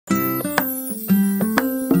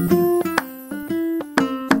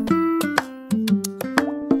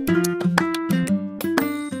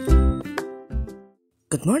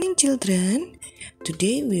Good morning, children.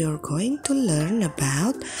 Today we are going to learn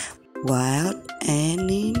about wild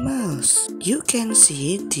animals. You can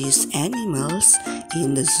see these animals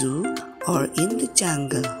in the zoo or in the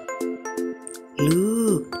jungle.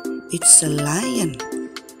 Look, it's a lion.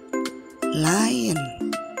 Lion.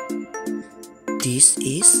 This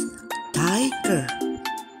is tiger.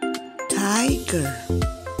 Tiger.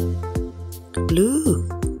 Look,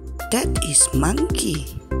 that is monkey.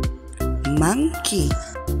 Monkey.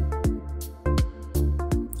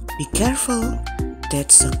 Be careful,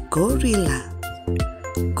 that's a gorilla.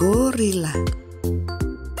 Gorilla.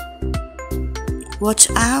 Watch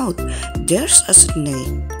out, there's a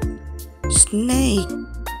snake. Snake.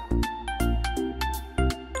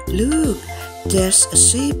 Look, there's a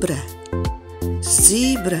zebra.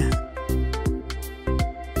 Zebra.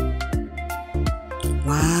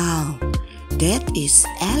 Wow, that is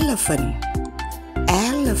elephant.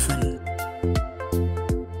 Elephant.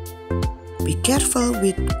 Be careful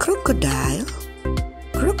with crocodile.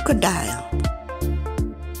 Crocodile.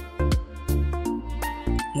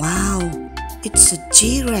 Wow, it's a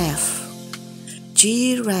giraffe.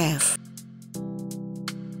 Giraffe.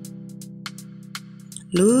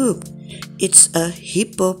 Look, it's a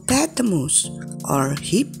hippopotamus or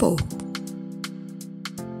hippo.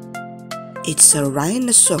 It's a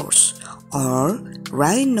rhinoceros or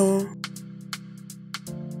rhino.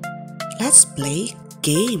 Let's play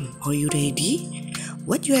game. Are you ready?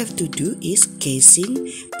 What you have to do is gazing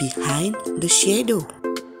behind the shadow.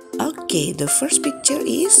 Okay, the first picture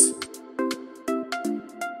is...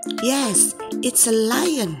 Yes, it's a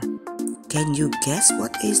lion. Can you guess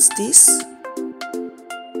what is this?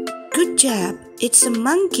 Good job, it's a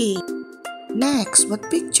monkey. Next, what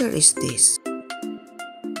picture is this?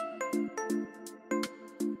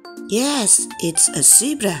 Yes, it's a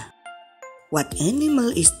zebra. What animal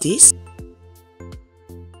is this?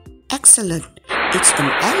 Excellent, it's an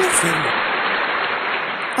elephant.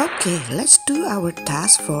 Okay, let's do our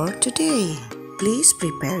task for today. Please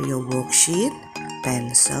prepare your worksheet,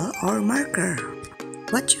 pencil or marker.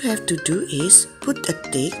 What you have to do is put a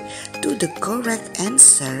tick to the correct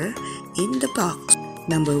answer in the box.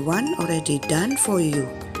 Number 1 already done for you.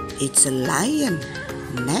 It's a lion.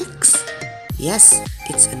 Next, yes,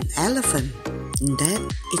 it's an elephant. Then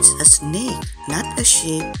it's a snake, not a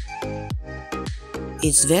sheep.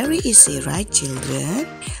 It's very easy, right, children?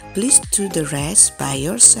 Please do the rest by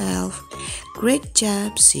yourself. Great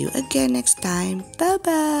job. See you again next time.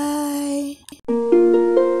 Bye-bye.